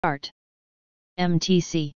Start.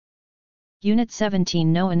 MTC. Unit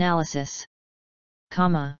 17 No analysis.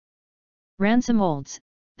 Ransom Olds,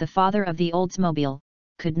 the father of the Oldsmobile,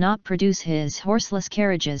 could not produce his horseless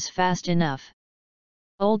carriages fast enough.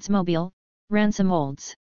 Oldsmobile, Ransom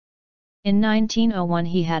Olds. In 1901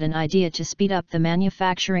 he had an idea to speed up the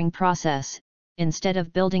manufacturing process. Instead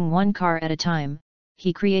of building one car at a time,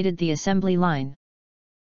 he created the assembly line.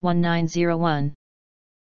 1901.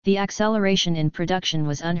 The acceleration in production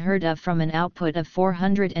was unheard of, from an output of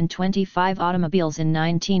 425 automobiles in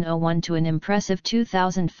 1901 to an impressive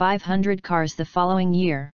 2,500 cars the following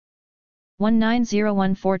year.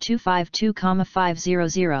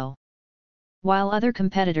 19014252,500. While other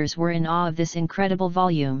competitors were in awe of this incredible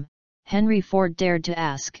volume, Henry Ford dared to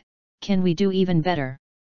ask, "Can we do even better?"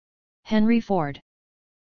 Henry Ford.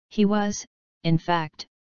 He was, in fact,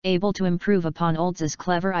 able to improve upon Olds's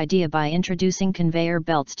clever idea by introducing conveyor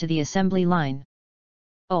belts to the assembly line.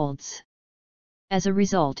 Olds. As a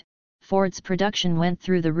result, Ford's production went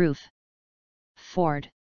through the roof. Ford.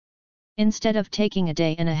 Instead of taking a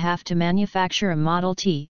day and a half to manufacture a Model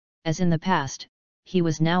T, as in the past, he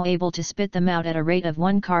was now able to spit them out at a rate of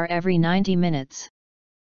one car every 90 minutes.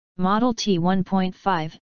 Model T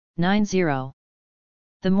 1.590.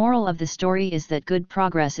 The moral of the story is that good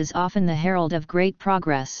progress is often the herald of great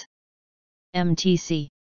progress. MTC.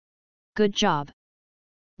 Good job.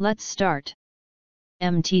 Let's start.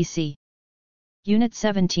 MTC. Unit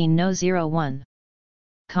 17 No 01.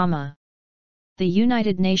 The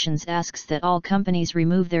United Nations asks that all companies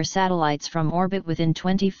remove their satellites from orbit within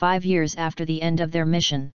 25 years after the end of their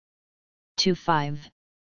mission. 25.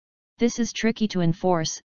 This is tricky to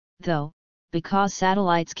enforce, though, because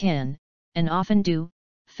satellites can, and often do,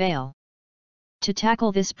 fail. To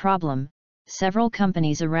tackle this problem, several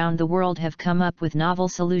companies around the world have come up with novel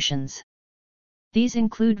solutions. These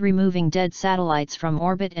include removing dead satellites from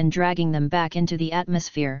orbit and dragging them back into the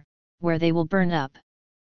atmosphere, where they will burn up.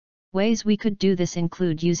 Ways we could do this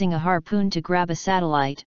include using a harpoon to grab a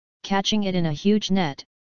satellite, catching it in a huge net,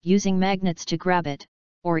 using magnets to grab it,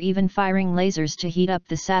 or even firing lasers to heat up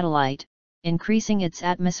the satellite, increasing its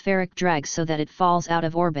atmospheric drag so that it falls out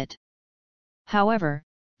of orbit. However,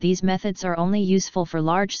 these methods are only useful for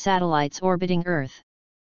large satellites orbiting Earth.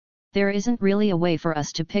 There isn't really a way for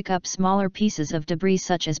us to pick up smaller pieces of debris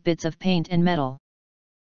such as bits of paint and metal.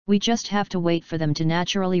 We just have to wait for them to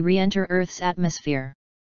naturally re-enter Earth's atmosphere.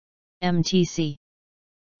 MTC.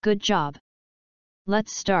 Good job.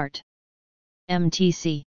 Let's start.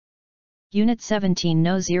 MTC. Unit 17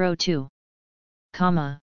 No 02.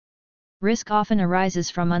 Risk often arises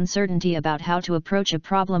from uncertainty about how to approach a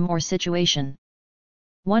problem or situation.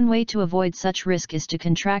 One way to avoid such risk is to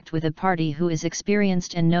contract with a party who is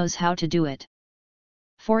experienced and knows how to do it.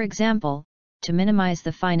 For example, to minimize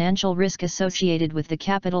the financial risk associated with the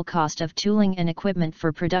capital cost of tooling and equipment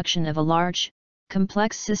for production of a large,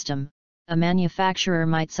 complex system, a manufacturer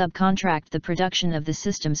might subcontract the production of the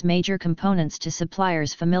system's major components to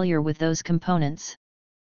suppliers familiar with those components.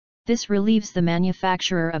 This relieves the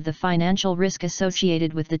manufacturer of the financial risk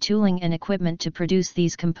associated with the tooling and equipment to produce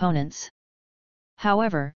these components.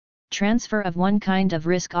 However, transfer of one kind of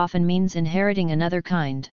risk often means inheriting another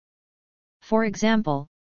kind. For example,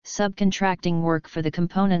 subcontracting work for the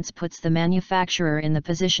components puts the manufacturer in the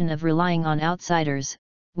position of relying on outsiders,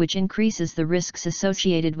 which increases the risks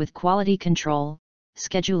associated with quality control,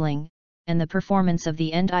 scheduling, and the performance of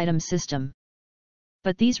the end item system.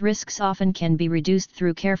 But these risks often can be reduced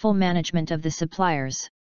through careful management of the suppliers.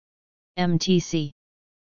 MTC.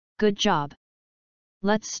 Good job.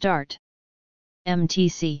 Let's start.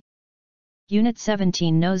 MTC. Unit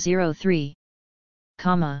 17 No 03.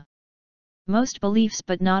 Most beliefs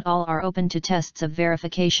but not all are open to tests of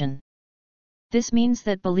verification. This means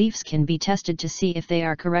that beliefs can be tested to see if they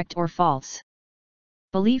are correct or false.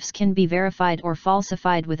 Beliefs can be verified or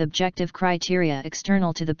falsified with objective criteria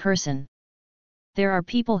external to the person. There are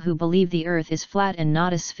people who believe the Earth is flat and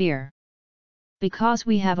not a sphere. Because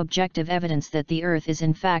we have objective evidence that the Earth is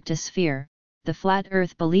in fact a sphere, the flat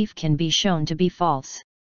Earth belief can be shown to be false.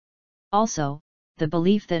 Also, the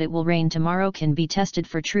belief that it will rain tomorrow can be tested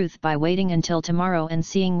for truth by waiting until tomorrow and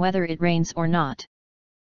seeing whether it rains or not.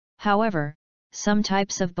 However, some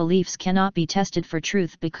types of beliefs cannot be tested for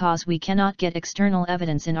truth because we cannot get external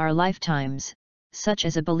evidence in our lifetimes, such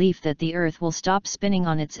as a belief that the Earth will stop spinning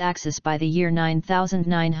on its axis by the year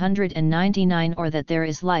 9999 or that there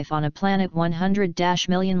is life on a planet 100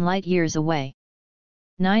 million light-years away.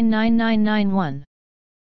 99991.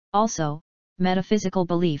 Also, metaphysical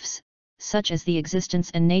beliefs, such as the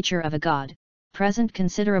existence and nature of a God, present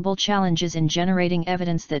considerable challenges in generating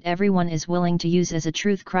evidence that everyone is willing to use as a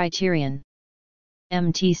truth criterion.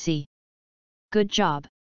 MTC. Good job.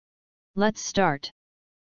 Let's start.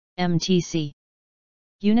 MTC.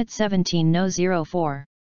 Unit 17 No 04.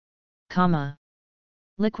 Comma.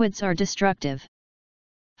 Liquids are destructive.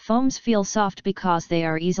 Foams feel soft because they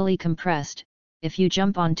are easily compressed. If you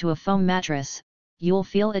jump onto a foam mattress, you'll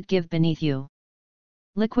feel it give beneath you.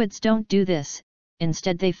 Liquids don't do this,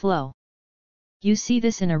 instead they flow. You see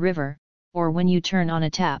this in a river, or when you turn on a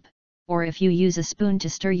tap, or if you use a spoon to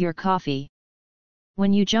stir your coffee.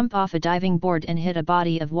 When you jump off a diving board and hit a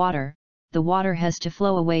body of water, the water has to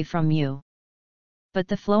flow away from you. But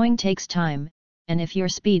the flowing takes time, and if your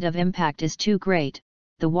speed of impact is too great,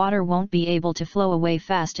 the water won't be able to flow away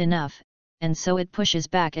fast enough, and so it pushes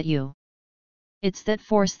back at you. It's that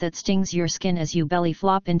force that stings your skin as you belly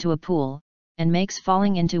flop into a pool, and makes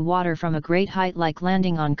falling into water from a great height like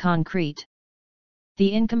landing on concrete.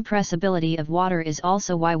 The incompressibility of water is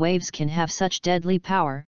also why waves can have such deadly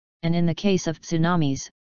power, and in the case of tsunamis,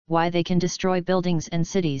 why they can destroy buildings and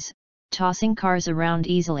cities, tossing cars around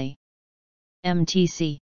easily.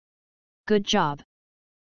 MTC. Good job.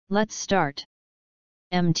 Let's start.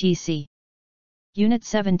 MTC. Unit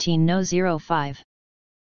 17 No 05.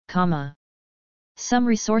 Comma. Some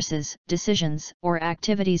resources, decisions, or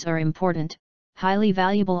activities are important, highly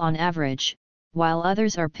valuable on average, while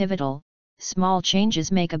others are pivotal. Small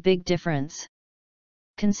changes make a big difference.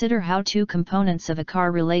 Consider how two components of a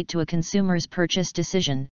car relate to a consumer's purchase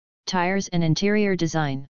decision: tires and interior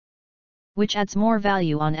design. Which adds more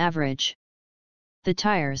value on average? The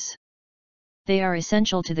tires. They are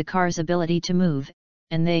essential to the car's ability to move,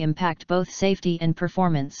 and they impact both safety and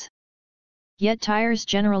performance. Yet tires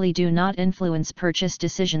generally do not influence purchase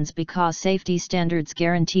decisions because safety standards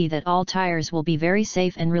guarantee that all tires will be very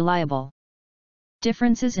safe and reliable.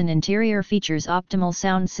 Differences in interior features: optimal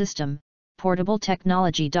sound system, portable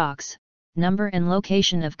technology docks, number and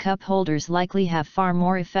location of cup holders likely have far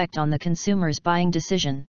more effect on the consumer's buying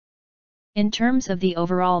decision. In terms of the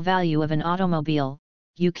overall value of an automobile,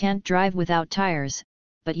 you can't drive without tires,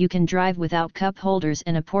 but you can drive without cup holders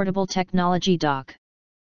and a portable technology dock.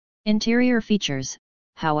 Interior features,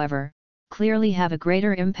 however, clearly have a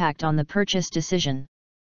greater impact on the purchase decision.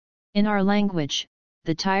 In our language,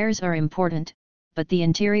 the tires are important, but the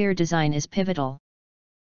interior design is pivotal.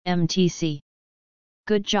 MTC.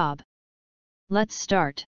 Good job. Let's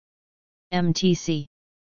start. MTC.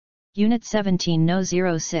 Unit 17 No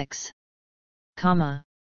 06. Comma.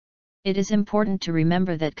 It is important to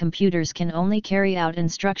remember that computers can only carry out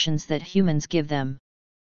instructions that humans give them.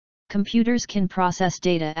 Computers can process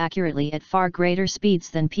data accurately at far greater speeds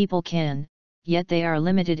than people can, yet they are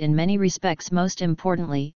limited in many respects. Most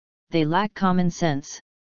importantly, they lack common sense.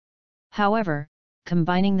 However,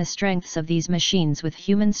 combining the strengths of these machines with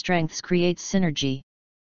human strengths creates synergy.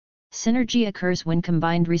 Synergy occurs when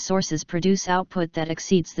combined resources produce output that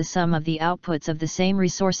exceeds the sum of the outputs of the same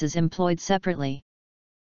resources employed separately.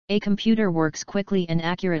 A computer works quickly and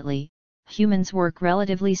accurately, humans work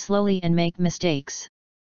relatively slowly and make mistakes.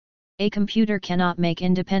 A computer cannot make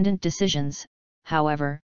independent decisions,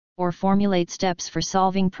 however, or formulate steps for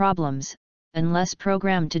solving problems, unless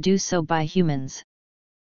programmed to do so by humans.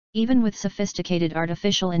 Even with sophisticated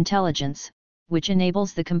artificial intelligence, which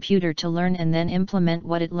enables the computer to learn and then implement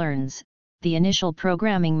what it learns, the initial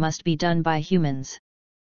programming must be done by humans.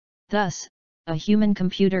 Thus, a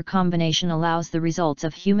human-computer combination allows the results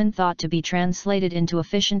of human thought to be translated into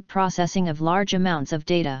efficient processing of large amounts of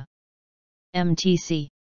data. MTC.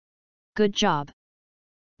 Good job.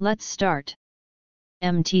 Let's start.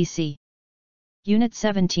 MTC. Unit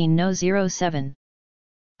 17 No 07.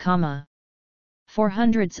 Comma. For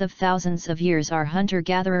hundreds of thousands of years our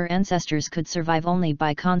hunter-gatherer ancestors could survive only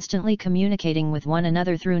by constantly communicating with one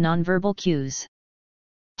another through nonverbal cues.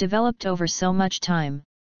 Developed over so much time,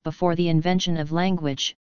 before the invention of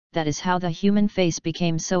language, that is how the human face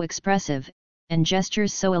became so expressive, and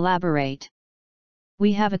gestures so elaborate.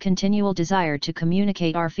 We have a continual desire to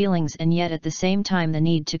communicate our feelings and yet at the same time the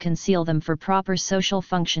need to conceal them for proper social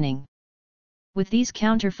functioning. With these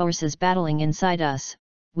counterforces battling inside us,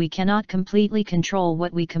 we cannot completely control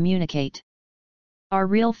what we communicate. Our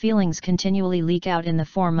real feelings continually leak out in the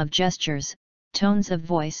form of gestures, tones of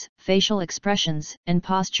voice, facial expressions, and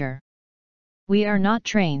posture. We are not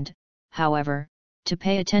trained, however, to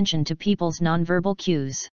pay attention to people's nonverbal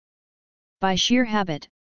cues. By sheer habit,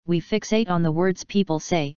 we fixate on the words people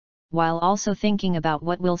say, while also thinking about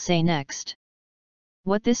what we'll say next.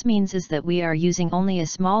 What this means is that we are using only a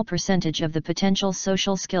small percentage of the potential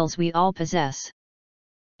social skills we all possess.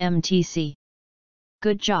 MTC.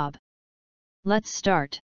 Good job. Let's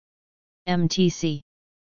start. MTC.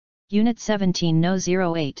 Unit 17 No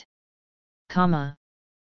 08. Comma.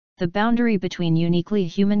 The boundary between uniquely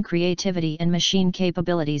human creativity and machine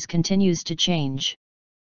capabilities continues to change.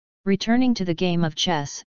 Returning to the game of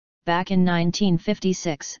chess, back in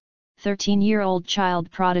 1956, 13-year-old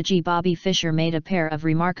child prodigy Bobby Fischer made a pair of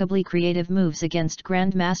remarkably creative moves against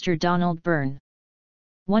Grandmaster Donald Byrne.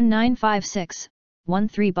 1956,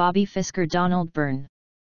 1-3 Bobby Fischer Donald Byrne.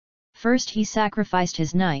 First he sacrificed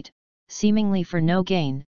his knight, seemingly for no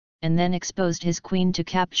gain, and then exposed his queen to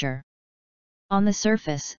capture. On the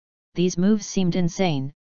surface, these moves seemed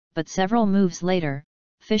insane, but several moves later,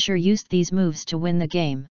 Fischer used these moves to win the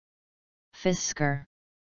game. Fischer.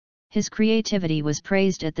 His creativity was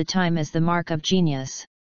praised at the time as the mark of genius.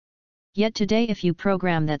 Yet today if you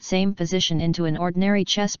program that same position into an ordinary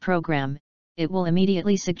chess program, it will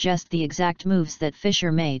immediately suggest the exact moves that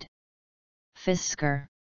Fischer made. Fischer.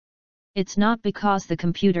 It's not because the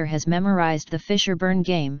computer has memorized the Fischer-Byrne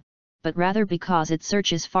game, but rather because it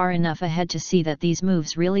searches far enough ahead to see that these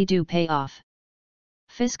moves really do pay off.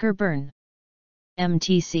 Fischer-Byrne.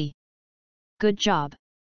 MTC. Good job.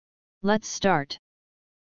 Let's start.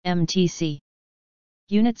 MTC.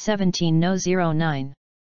 Unit 17 No 09.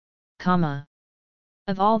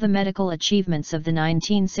 Of all the medical achievements of the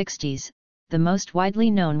 1960s, the most widely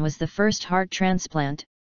known was the first heart transplant,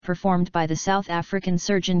 performed by the South African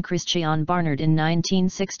surgeon Christiaan Barnard in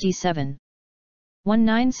 1967.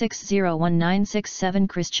 1960-1967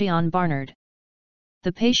 Christiaan Barnard.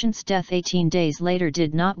 The patient's death 18 days later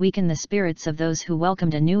did not weaken the spirits of those who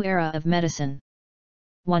welcomed a new era of medicine.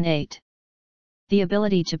 18. The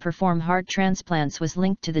ability to perform heart transplants was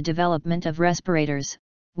linked to the development of respirators,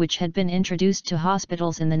 which had been introduced to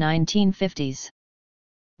hospitals in the 1950s.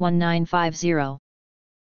 1950.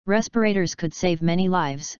 Respirators could save many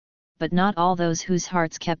lives, but not all those whose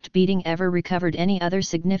hearts kept beating ever recovered any other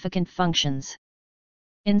significant functions.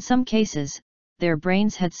 In some cases, their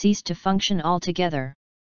brains had ceased to function altogether.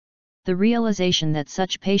 The realization that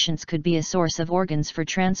such patients could be a source of organs for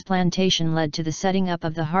transplantation led to the setting up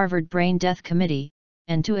of the Harvard Brain Death Committee,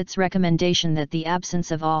 and to its recommendation that the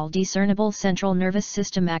absence of all discernible central nervous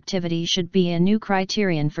system activity should be a new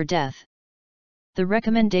criterion for death. The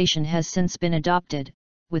recommendation has since been adopted,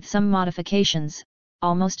 with some modifications,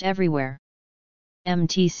 almost everywhere.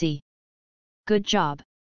 MTC. Good job.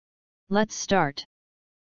 Let's start.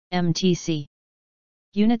 MTC.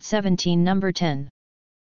 Unit 17 Number 10.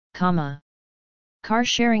 Car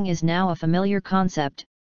sharing is now a familiar concept,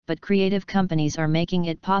 but creative companies are making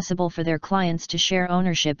it possible for their clients to share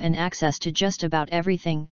ownership and access to just about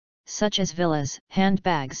everything, such as villas,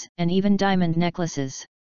 handbags, and even diamond necklaces.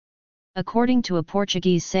 According to a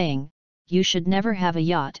Portuguese saying, you should never have a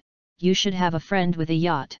yacht, you should have a friend with a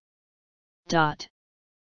yacht.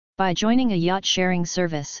 By joining a yacht sharing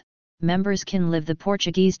service, members can live the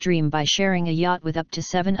Portuguese dream by sharing a yacht with up to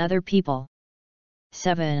 7 other people.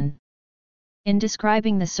 7. In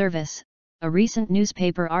describing the service, a recent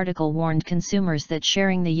newspaper article warned consumers that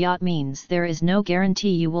sharing the yacht means there is no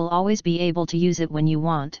guarantee you will always be able to use it when you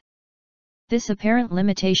want. This apparent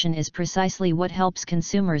limitation is precisely what helps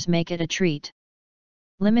consumers make it a treat.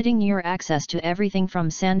 Limiting your access to everything from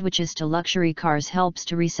sandwiches to luxury cars helps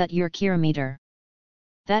to reset your kilometer.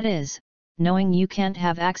 That is, knowing you can't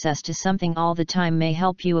have access to something all the time may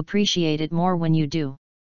help you appreciate it more when you do.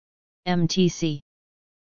 MTC.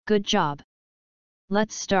 Good job.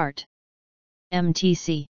 Let's start.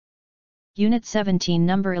 MTC. Unit 17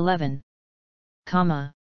 Number 11.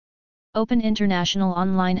 Open international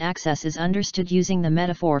online access is understood using the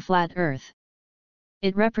metaphor flat Earth.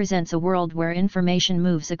 It represents a world where information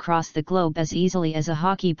moves across the globe as easily as a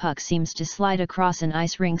hockey puck seems to slide across an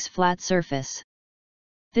ice rink's flat surface.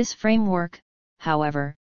 This framework,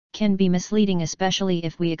 however, can be misleading, especially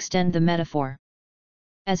if we extend the metaphor.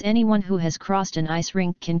 As anyone who has crossed an ice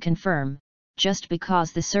rink can confirm, just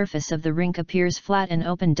because the surface of the rink appears flat and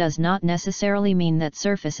open does not necessarily mean that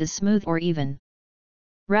surface is smooth or even.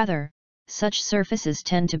 Rather, such surfaces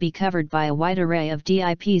tend to be covered by a wide array of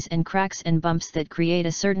dips and cracks and bumps that create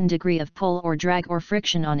a certain degree of pull or drag or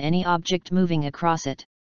friction on any object moving across it.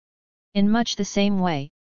 In much the same way,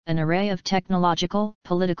 an array of technological,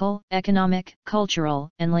 political, economic, cultural,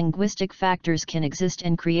 and linguistic factors can exist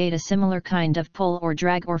and create a similar kind of pull or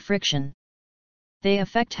drag or friction. They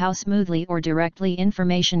affect how smoothly or directly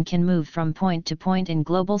information can move from point to point in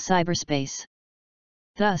global cyberspace.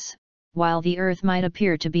 Thus, while the Earth might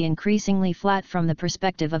appear to be increasingly flat from the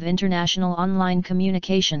perspective of international online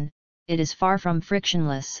communication, it is far from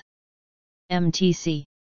frictionless. MTC.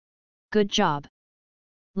 Good job.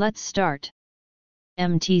 Let's start.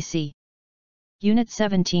 MTC. Unit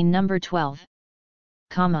 17 Number 12.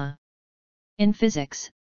 In physics,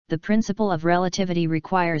 the principle of relativity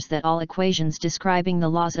requires that all equations describing the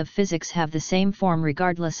laws of physics have the same form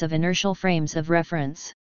regardless of inertial frames of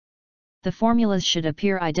reference. The formulas should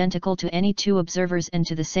appear identical to any two observers and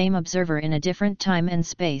to the same observer in a different time and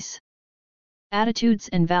space. Attitudes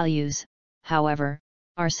and values, however,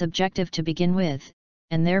 are subjective to begin with,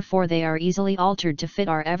 and therefore they are easily altered to fit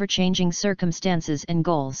our ever-changing circumstances and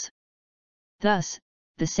goals. Thus,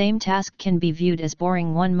 the same task can be viewed as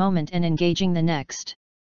boring one moment and engaging the next.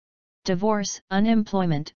 Divorce,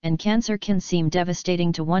 unemployment, and cancer can seem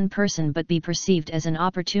devastating to one person but be perceived as an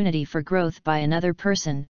opportunity for growth by another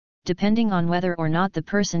person, depending on whether or not the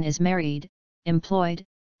person is married, employed,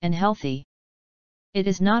 and healthy. It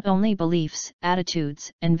is not only beliefs,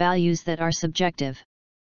 attitudes, and values that are subjective.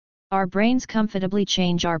 Our brains comfortably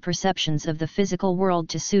change our perceptions of the physical world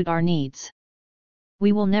to suit our needs.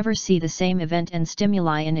 We will never see the same event and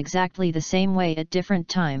stimuli in exactly the same way at different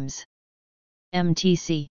times.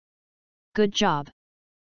 MTC. Good job.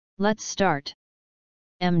 Let's start.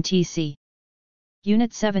 MTC.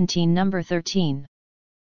 Unit 17, number 13.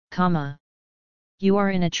 Comma. You are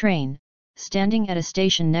in a train, standing at a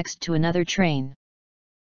station next to another train.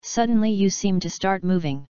 Suddenly you seem to start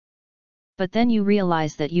moving. But then you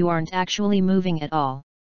realize that you aren't actually moving at all.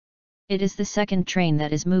 It is the second train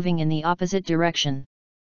that is moving in the opposite direction.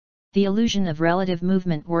 The illusion of relative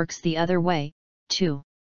movement works the other way, too.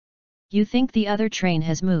 You think the other train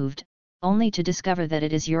has moved, only to discover that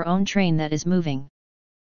it is your own train that is moving.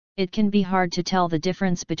 It can be hard to tell the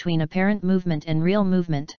difference between apparent movement and real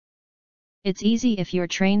movement. It's easy if your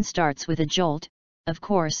train starts with a jolt, of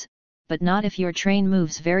course, but not if your train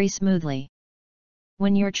moves very smoothly.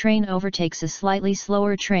 When your train overtakes a slightly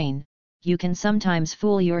slower train, you can sometimes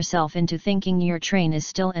fool yourself into thinking your train is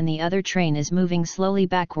still and the other train is moving slowly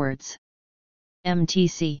backwards.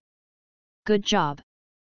 MTC. Good job.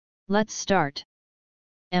 Let's start.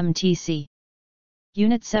 MTC.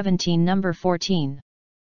 Unit 17, number 14.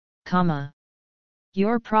 Comma.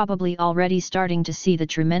 You're probably already starting to see the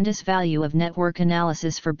tremendous value of network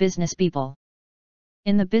analysis for business people.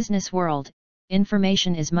 In the business world,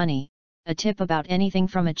 information is money. A tip about anything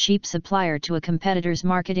from a cheap supplier to a competitor's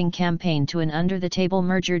marketing campaign to an under-the-table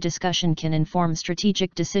merger discussion can inform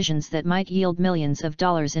strategic decisions that might yield millions of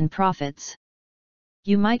dollars in profits.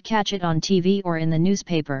 You might catch it on TV or in the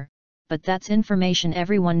newspaper, but that's information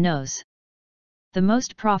everyone knows. The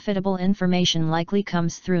most profitable information likely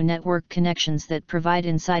comes through network connections that provide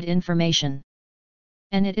inside information.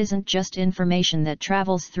 And it isn't just information that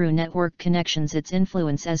travels through network connections, it's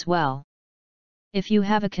influence as well. If you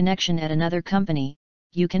have a connection at another company,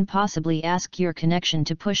 you can possibly ask your connection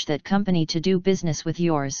to push that company to do business with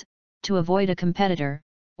yours, to avoid a competitor,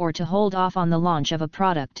 or to hold off on the launch of a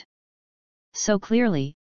product. So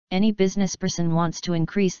clearly, any businessperson wants to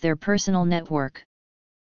increase their personal network.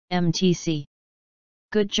 MTC.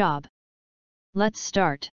 Good job. Let's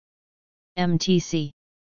start. MTC.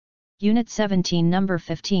 Unit 17, number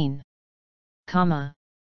 15. Comma.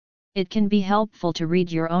 It can be helpful to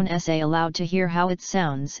read your own essay aloud to hear how it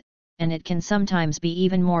sounds, and it can sometimes be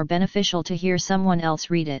even more beneficial to hear someone else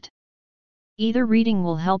read it. Either reading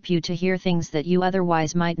will help you to hear things that you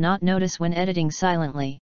otherwise might not notice when editing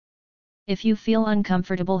silently. If you feel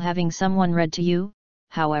uncomfortable having someone read to you,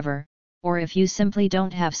 however, or if you simply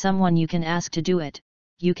don't have someone you can ask to do it,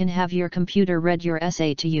 you can have your computer read your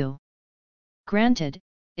essay to you. Granted,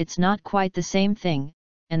 it's not quite the same thing,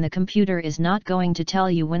 and the computer is not going to tell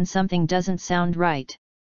you when something doesn't sound right.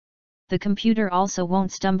 The computer also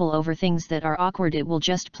won't stumble over things that are awkward, it will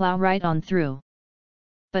just plow right on through.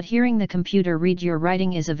 But hearing the computer read your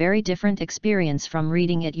writing is a very different experience from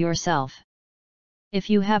reading it yourself. If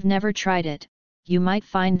you have never tried it, you might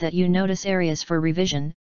find that you notice areas for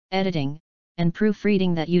revision, editing, and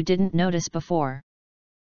proofreading that you didn't notice before.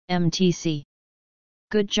 MTC.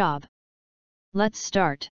 Good job. Let's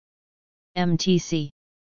start. MTC.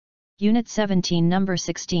 Unit 17, number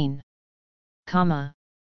 16. Comma.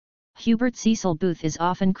 Hubert Cecil Booth is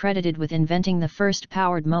often credited with inventing the first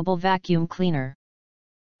powered mobile vacuum cleaner.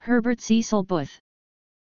 Herbert Cecil Booth.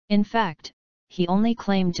 In fact, he only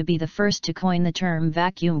claimed to be the first to coin the term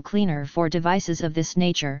vacuum cleaner for devices of this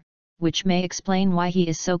nature, which may explain why he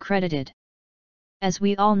is so credited. As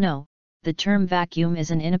we all know, the term vacuum is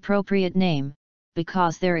an inappropriate name,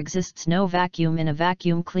 because there exists no vacuum in a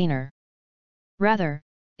vacuum cleaner. Rather,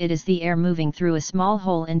 it is the air moving through a small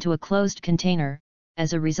hole into a closed container,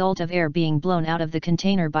 as a result of air being blown out of the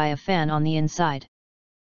container by a fan on the inside.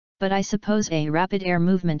 But I suppose a rapid air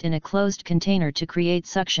movement in a closed container to create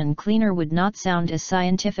suction cleaner would not sound as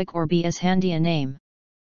scientific or be as handy a name.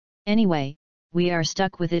 Anyway, we are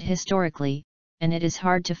stuck with it historically, and it is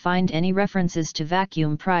hard to find any references to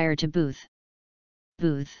vacuum prior to Booth.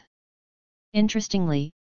 Booth.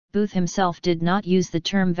 Interestingly, Booth himself did not use the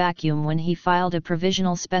term vacuum when he filed a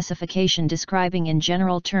provisional specification describing in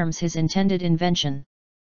general terms his intended invention.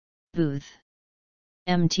 Booth.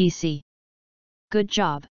 MTC. Good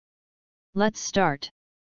job. Let's start.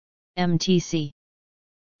 MTC.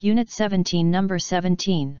 Unit 17, Number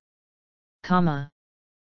 17. Comma.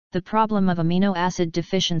 The problem of amino acid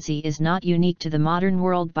deficiency is not unique to the modern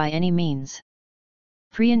world by any means.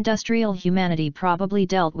 Pre-industrial humanity probably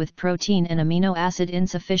dealt with protein and amino acid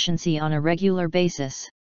insufficiency on a regular basis.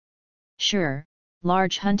 Sure,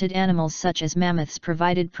 large hunted animals such as mammoths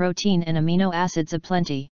provided protein and amino acids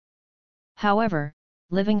aplenty. However,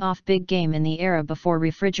 living off big game in the era before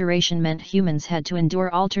refrigeration meant humans had to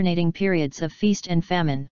endure alternating periods of feast and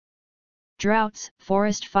famine. Droughts,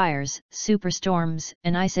 forest fires, superstorms,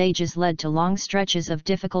 and ice ages led to long stretches of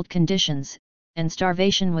difficult conditions, and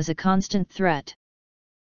starvation was a constant threat.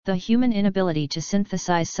 The human inability to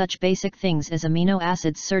synthesize such basic things as amino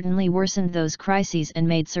acids certainly worsened those crises and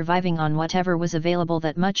made surviving on whatever was available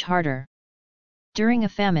that much harder. During a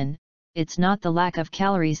famine, it's not the lack of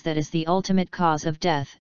calories that is the ultimate cause of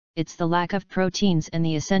death, it's the lack of proteins and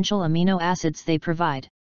the essential amino acids they provide.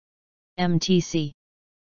 MTC.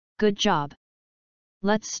 Good job.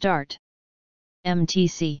 Let's start.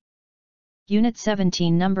 MTC. Unit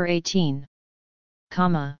 17, Number 18.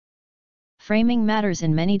 Comma. Framing matters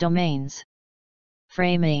in many domains.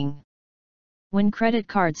 Framing. When credit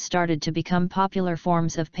cards started to become popular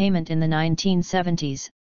forms of payment in the 1970s,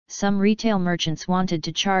 some retail merchants wanted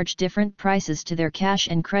to charge different prices to their cash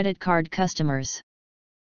and credit card customers.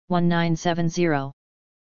 1970.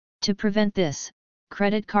 To prevent this,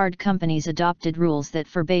 credit card companies adopted rules that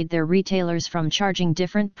forbade their retailers from charging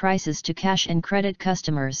different prices to cash and credit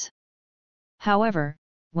customers. However,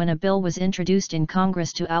 when a bill was introduced in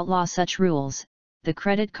Congress to outlaw such rules, the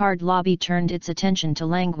credit card lobby turned its attention to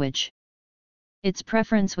language. Its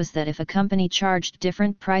preference was that if a company charged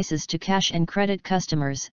different prices to cash and credit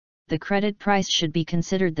customers, the credit price should be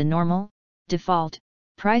considered the normal, default,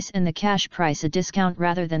 price and the cash price a discount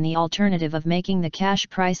rather than the alternative of making the cash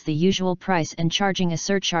price the usual price and charging a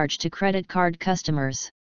surcharge to credit card customers.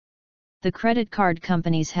 The credit card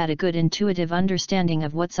companies had a good intuitive understanding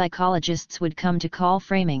of what psychologists would come to call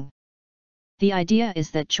framing. The idea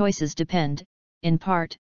is that choices depend, in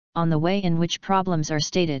part, on the way in which problems are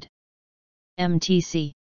stated.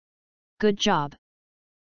 MTC. Good job.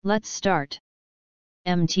 Let's start.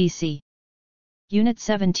 MTC. Unit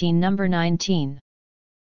 17, Number 19.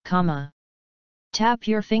 Comma. Tap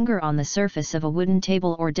your finger on the surface of a wooden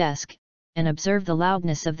table or desk, and observe the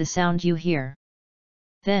loudness of the sound you hear.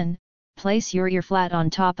 Then, place your ear flat on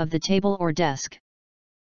top of the table or desk.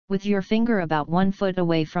 With your finger about 1 foot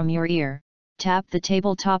away from your ear, tap the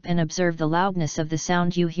tabletop and observe the loudness of the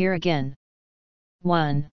sound you hear again.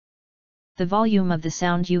 1. The volume of the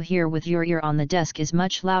sound you hear with your ear on the desk is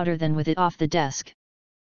much louder than with it off the desk.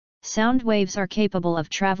 Sound waves are capable of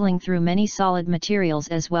traveling through many solid materials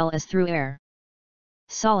as well as through air.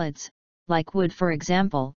 Solids, like wood for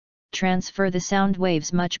example, transfer the sound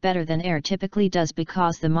waves much better than air typically does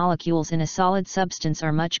because the molecules in a solid substance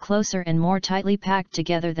are much closer and more tightly packed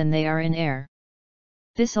together than they are in air.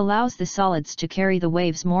 This allows the solids to carry the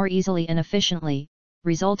waves more easily and efficiently,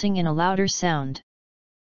 resulting in a louder sound.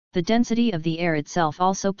 The density of the air itself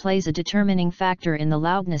also plays a determining factor in the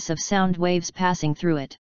loudness of sound waves passing through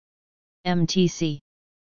it. MTC.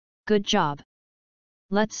 Good job.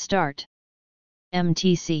 Let's start.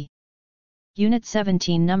 MTC. Unit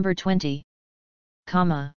 17, Number 20.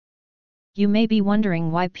 Comma. You may be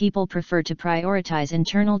wondering why people prefer to prioritize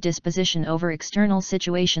internal disposition over external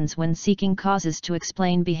situations when seeking causes to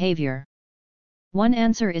explain behavior. One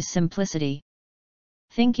answer is simplicity.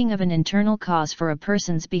 Thinking of an internal cause for a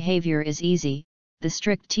person's behavior is easy. The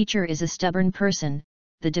strict teacher is a stubborn person,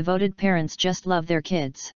 the devoted parents just love their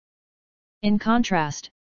kids. In contrast,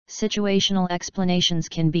 situational explanations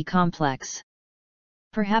can be complex.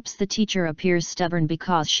 Perhaps the teacher appears stubborn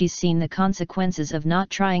because she's seen the consequences of not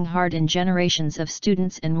trying hard in generations of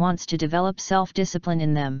students and wants to develop self-discipline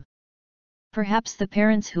in them. Perhaps the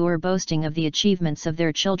parents who are boasting of the achievements of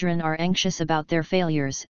their children are anxious about their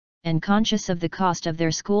failures, and conscious of the cost of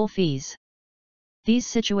their school fees. These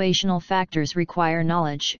situational factors require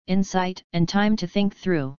knowledge, insight, and time to think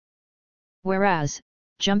through. Whereas,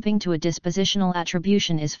 jumping to a dispositional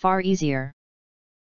attribution is far easier.